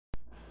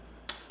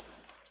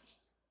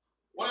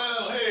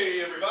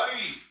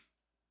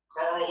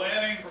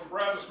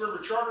Brazos River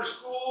Charter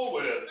School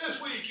with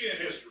This Week in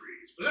History,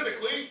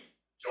 specifically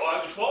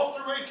July the 12th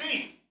through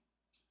 18th.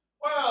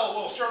 Well,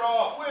 we'll start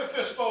off with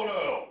this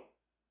photo.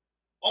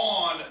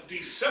 On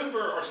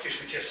December,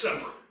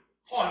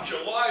 on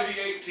July the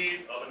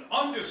 18th of an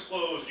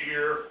undisclosed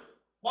year,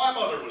 my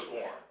mother was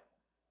born.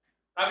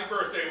 Happy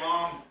birthday,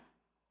 Mom.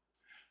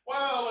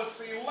 Well, let's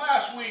see,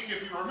 last week,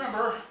 if you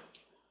remember,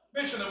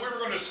 mentioned that we were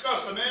going to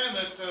discuss the man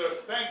that,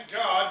 thank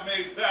God,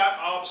 made that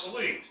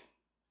obsolete.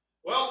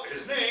 Well,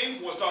 his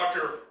name was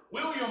Dr.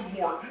 William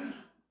Morton,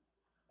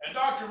 and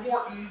Dr.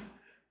 Morton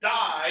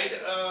died,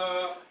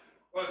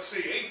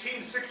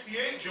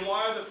 1868,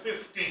 July the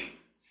 15th.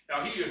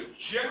 Now, he is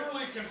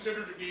generally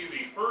considered to be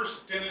the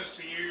first dentist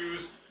to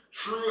use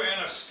true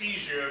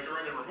anesthesia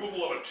during the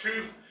removal of a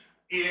tooth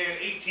in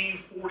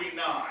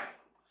 1849.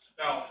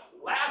 Now,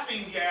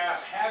 laughing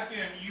gas had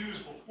been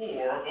used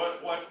before,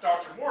 but what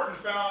Dr. Morton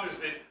found is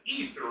that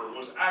ether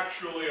was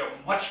actually a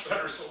much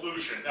better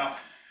solution. Now,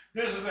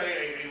 this is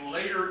a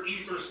later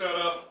ether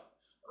setup.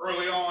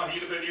 Early on,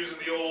 he'd have been using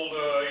the old,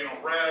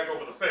 rag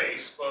over the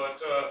face, but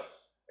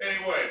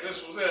anyway,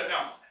 this was it.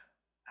 Now,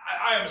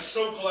 I am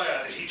so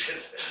glad that he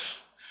did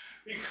this,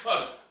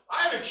 because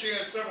I had a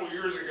chance several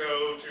years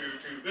ago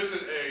to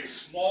visit a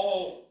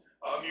small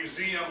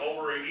museum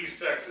over in East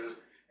Texas,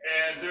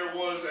 and there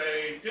was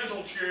a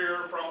dental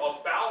chair from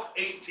about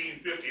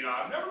 1850.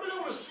 Now, I've never been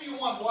able to see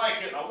one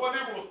like it. I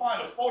wasn't able to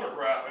find a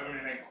photograph of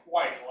anything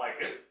quite like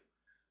it.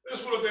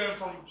 This would have been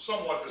from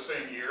somewhat the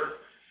same year,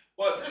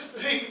 but this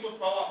thing looked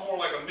a lot more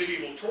like a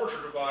medieval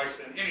torture device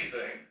than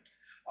anything.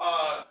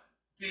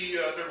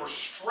 There were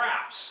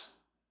straps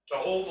to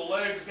hold the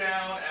legs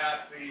down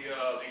at the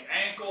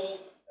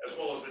ankle, as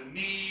well as the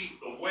knee,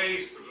 the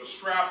waist. There was a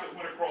strap that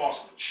went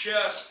across the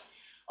chest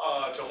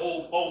to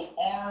hold both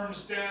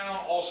arms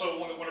down, also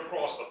one that went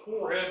across the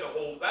forehead to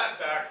hold that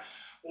back.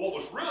 But what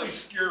was really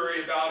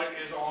scary about it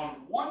is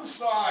on one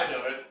side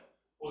of it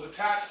was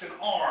attached an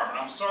arm, and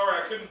I'm sorry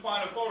I couldn't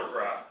find a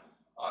photograph,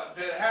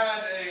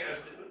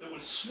 that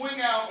would swing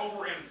out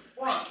over in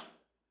front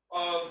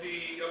of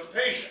the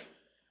patient.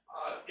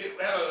 It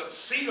had a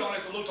seat on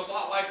it that looked a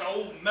lot like an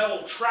old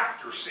metal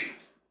tractor seat.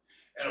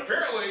 And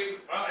apparently,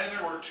 and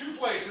there were two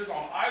places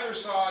on either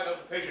side of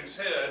the patient's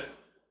head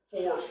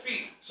for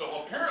feet.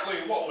 So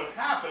apparently what would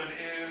happen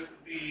is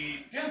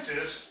the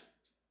dentist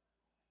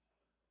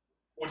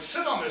would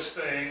sit on this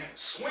thing,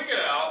 swing it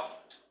out,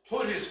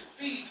 put his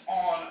feet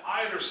on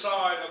either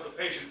side of the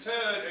patient's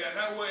head, and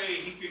that way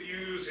he could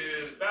use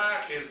his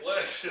back, his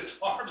legs, his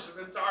arms, his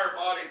entire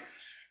body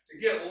to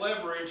get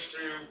leverage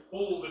to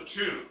pull the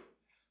tooth.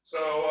 So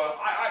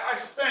I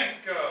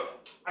thank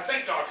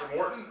Dr.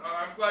 Morton.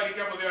 I'm glad he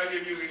came up with the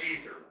idea of using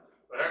ether.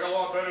 It's a heck of a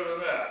lot better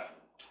than that.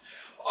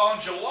 On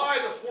July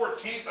the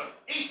 14th of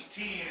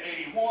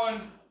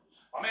 1881,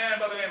 a man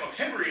by the name of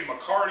Henry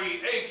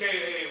McCarty,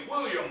 a.k.a.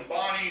 William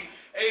Bonney,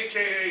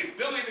 a.k.a.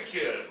 Billy the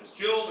Kid, was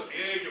killed at the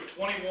age of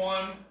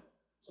 21,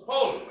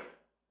 supposedly.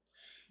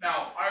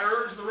 Now, I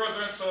urge the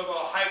residents of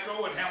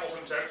Hyco in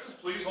Hamilton, Texas,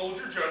 please hold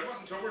your judgment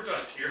until we're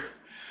done here.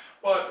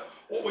 But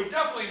what we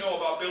definitely know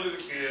about Billy the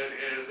Kid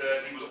is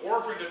that he was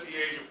orphaned at the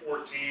age of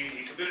 14.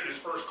 He committed his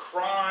first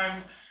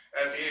crime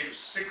at the age of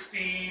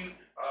 16.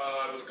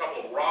 It was a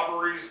couple of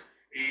robberies.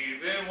 He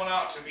then went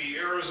out to the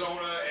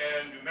Arizona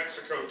and New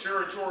Mexico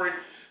territory.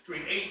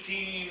 Between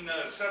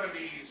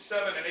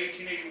 1877 and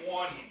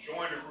 1881, he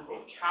joined a group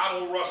of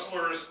cattle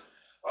rustlers.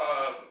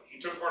 He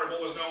took part in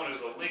what was known as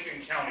the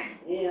Lincoln County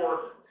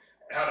War,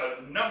 and had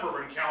a number of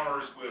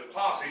encounters with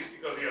posses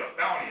because he had a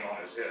bounty on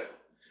his head.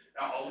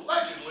 Now,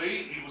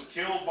 allegedly, he was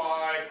killed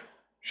by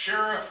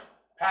Sheriff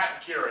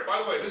Pat Garrett. By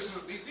the way, these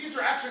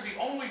are actually the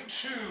only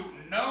two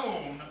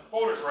known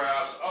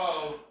photographs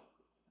of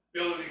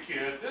Billy the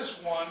Kid. This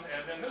one,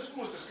 and then this one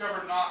was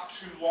discovered not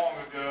too long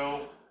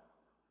ago,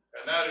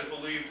 and that is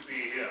believed to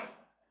be him.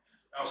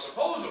 Now,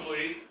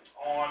 supposedly,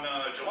 on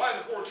July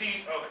the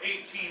 14th of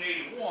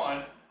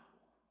 1881,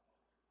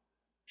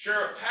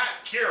 Sheriff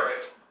Pat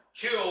Garrett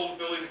killed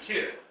Billy the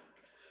Kid.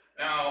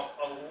 Now,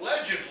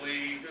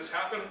 allegedly, this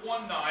happened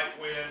one night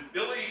when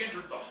Billy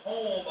entered the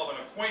home of an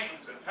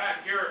acquaintance and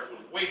Pat Garrett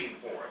was waiting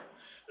for him.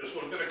 This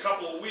would have been a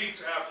couple of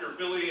weeks after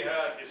Billy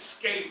had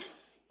escaped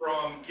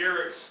from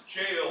Garrett's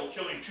jail,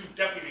 killing two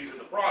deputies in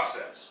the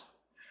process.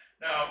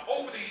 Now,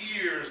 over the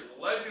years,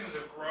 legends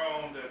have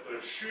grown that the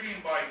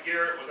shooting by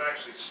Garrett was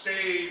actually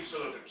staged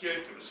so that the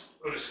kid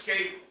could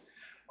escape.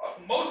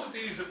 Most of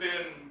these have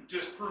been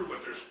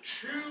disproven. There's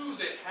two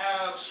that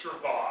have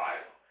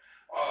survived.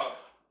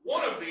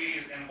 One of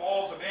these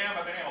involves a man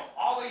by the name of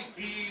Ollie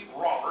B.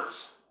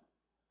 Roberts,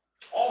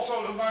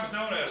 also sometimes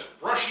known as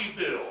Brushy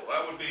Bill.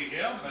 That would be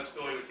him, and that's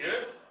Billy the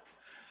Kid,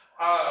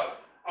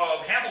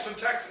 of Hamilton,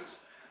 Texas.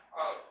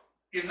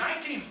 In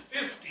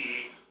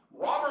 1950,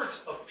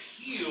 Roberts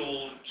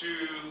appealed to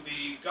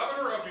the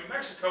governor of New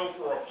Mexico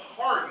for a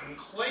pardon,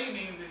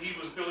 claiming that he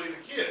was Billy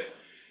the Kid.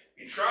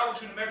 He traveled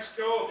to New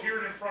Mexico,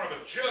 appeared in front of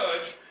a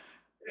judge.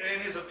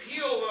 In his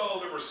appeal, though,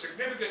 there were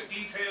significant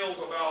details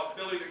about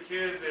Billy the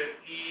Kid that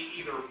he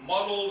either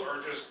muddled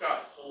or just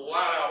got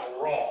flat out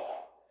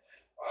wrong.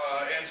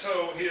 And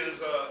so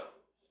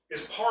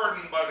his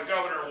pardon by the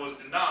governor was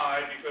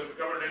denied because the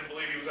governor didn't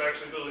believe he was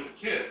actually Billy the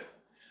Kid.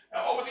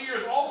 Now, over the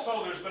years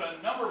also, there's been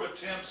a number of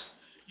attempts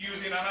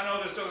using, and I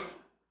know this doesn't,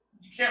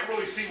 you can't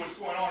really see what's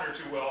going on here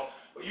too well,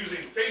 but using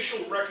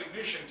facial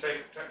recognition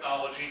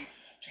technology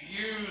to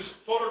use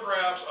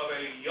photographs of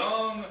a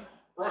young,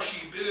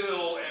 brushy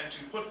Bill and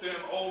to put them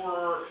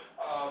over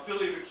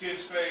Billy the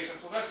Kid's face. And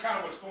so that's kind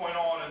of what's going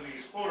on in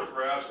these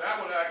photographs.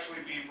 That would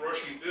actually be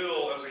brushy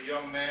Bill as a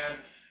young man.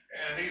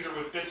 And these are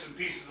with bits and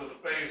pieces of the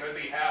face. That'd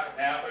be half and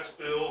half. That's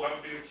Bill. That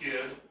would be the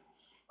kid.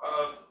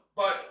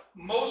 But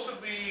most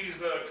of these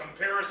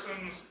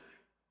comparisons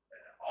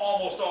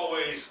almost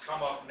always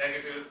come up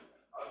negative.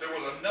 There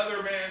was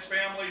another man's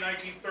family,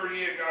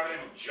 1938, a guy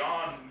named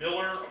John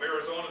Miller of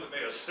Arizona that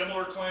made a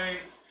similar claim.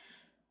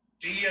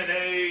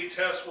 DNA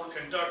tests were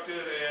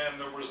conducted and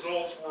the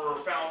results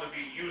were found to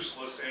be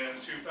useless in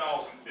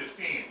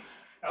 2015.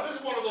 Now this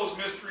is one of those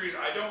mysteries.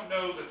 I don't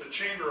know that the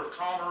Chamber of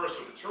Commerce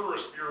or the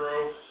Tourist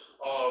Bureau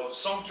of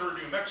Sumter,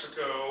 New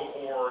Mexico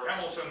or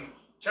Hamilton,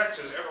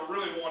 Texas ever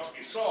really want to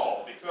be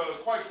solved because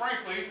quite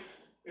frankly,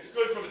 it's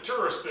good for the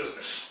tourist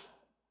business.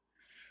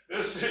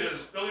 This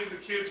is Billy the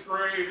Kid's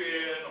grave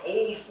in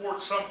Old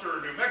Fort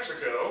Sumter, New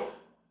Mexico.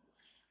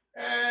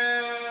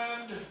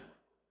 And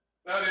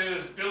that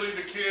is Billy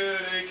the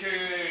Kid,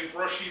 aka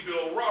Brushy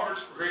Bill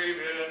Roberts' grave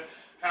in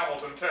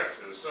Hamilton,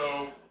 Texas.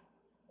 So,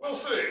 we'll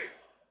see.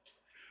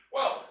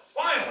 Well,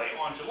 finally,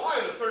 on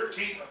July the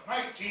 13th of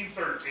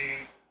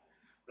 1913,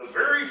 the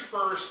very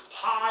first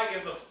pie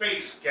in the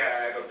face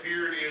gag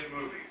appeared in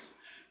movies.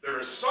 There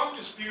is some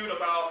dispute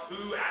about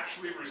who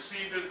actually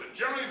received it, but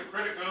generally the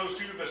credit goes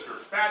to Mr.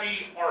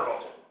 Fatty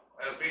Arbuckle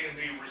as being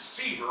the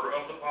receiver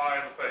of the pie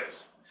in the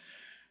face.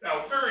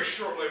 Now, very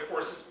shortly, of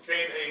course, this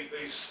became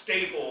a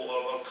staple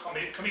of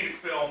comedic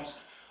films,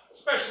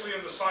 especially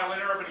in the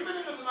silent era, but even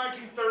into the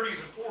 1930s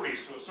and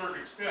 40s to a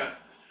certain extent.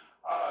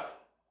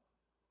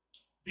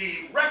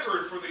 The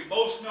record for the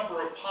most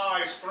number of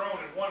pies thrown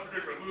in one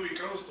particular movie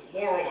goes to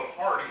Laurel and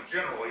Hardy,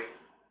 generally.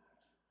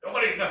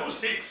 Nobody knows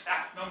the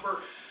exact number,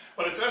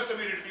 but it's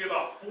estimated to be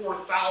about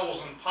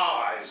 4,000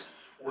 pies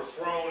were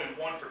thrown in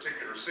one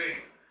particular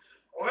scene.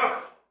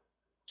 However,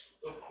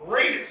 the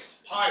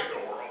greatest pie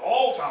thrower of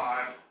all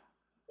time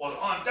was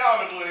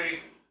undoubtedly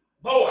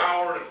Moe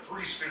Howard of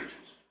Three Stooges.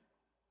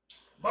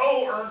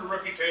 Moe earned a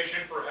reputation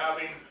for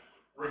having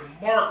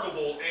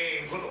remarkable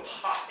aim with a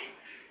pie.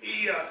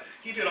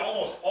 He did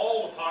almost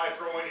all the pie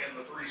throwing in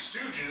the Three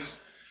Stooges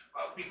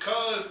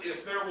because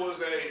if there was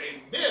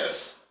a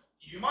miss,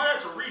 you might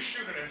have to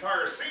reshoot an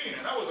entire scene,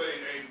 and that was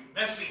a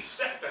messy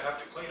set to have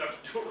to clean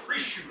up to do a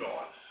reshoot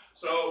on.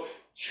 So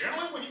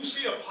generally when you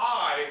see a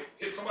pie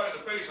hit somebody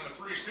in the face in the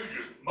Three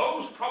Stooges,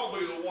 Moe's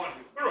probably the one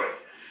who threw it.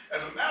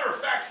 As a matter of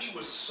fact, he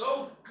was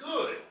so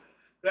good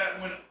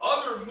that when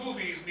other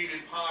movies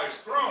needed pies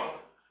thrown,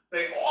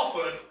 they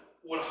often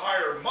would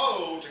hire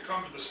Moe to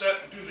come to the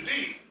set and do the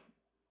deed.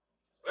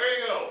 There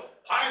you go,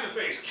 pie in the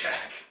face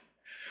gag.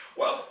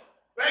 Well,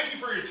 thank you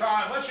for your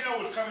time. Let you know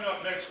what's coming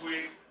up next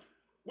week.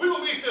 We will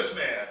meet this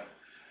man,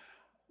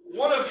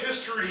 one of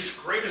history's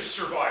greatest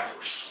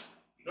survivors.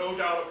 No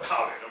doubt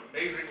about it,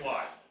 amazing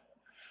life.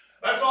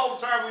 That's all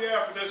the time we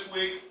have for this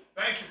week.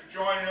 Thank you for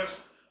joining us.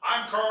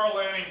 I'm Carl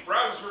Lanning,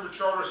 Brazos River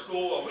Charter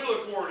School, and we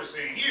look forward to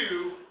seeing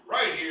you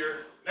right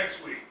here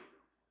next week.